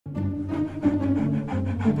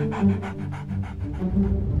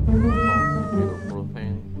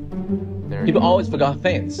People always forgot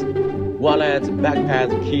things. Wallet, backpack,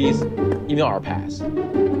 keys, even our past.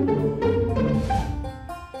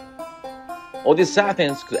 All these sad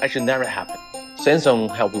things could actually never happen. Seinxon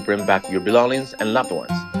helps you bring back your belongings and loved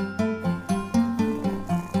ones.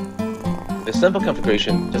 The simple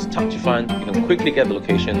configuration, just touch your phone, you can quickly get the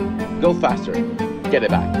location, go faster, get it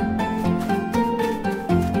back.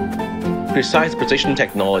 Precise position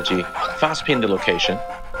technology, fast pin the location.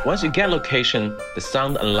 Once you get location, the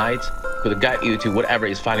sound and light could guide you to whatever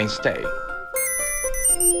is finding stay.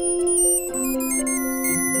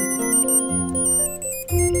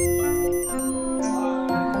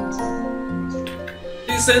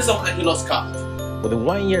 This Seinxon anti-loss card. With a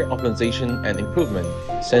 1-year optimization and improvement,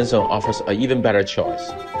 Seinxon offers an even better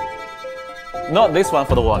choice. Not this one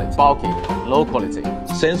for the wallet, bulky, low quality.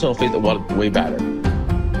 Seinxon fits the wallet way better.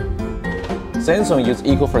 Seinxon uses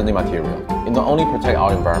eco-friendly material. It not only protects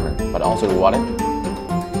our environment, but also the wallet.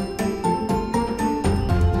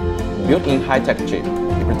 Built-in high-tech chip,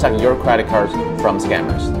 it protects your credit cards from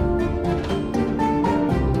scammers.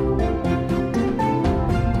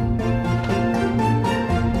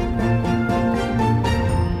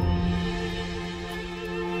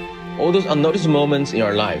 All those unnoticed moments in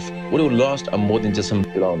our life would have lost are more than just some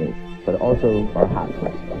belongings, but also our hearts.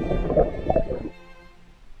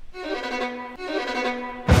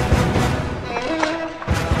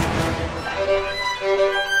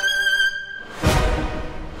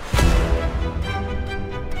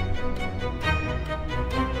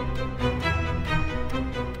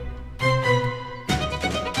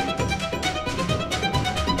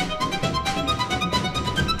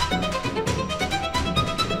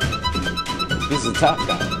 This is a tough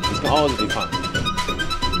guy. This can always be fun.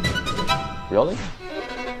 Really?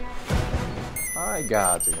 I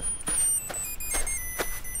got you.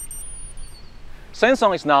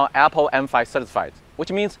 Seinxon is now Apple M5 certified,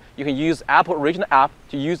 which means you can use Apple original app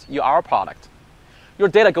to use our product. Your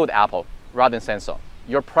data go to Apple rather than Seinxon.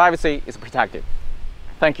 Your privacy is protected.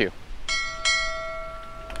 Thank you.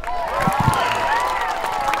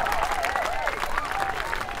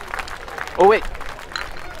 Oh wait,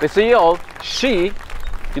 the CEO, she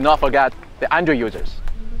did not forget the Android users.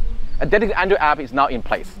 A dedicated Android app is now in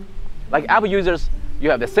place. Like Apple users, you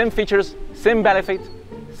have the same features, same benefit,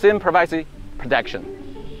 same privacy protection.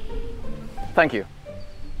 Thank you.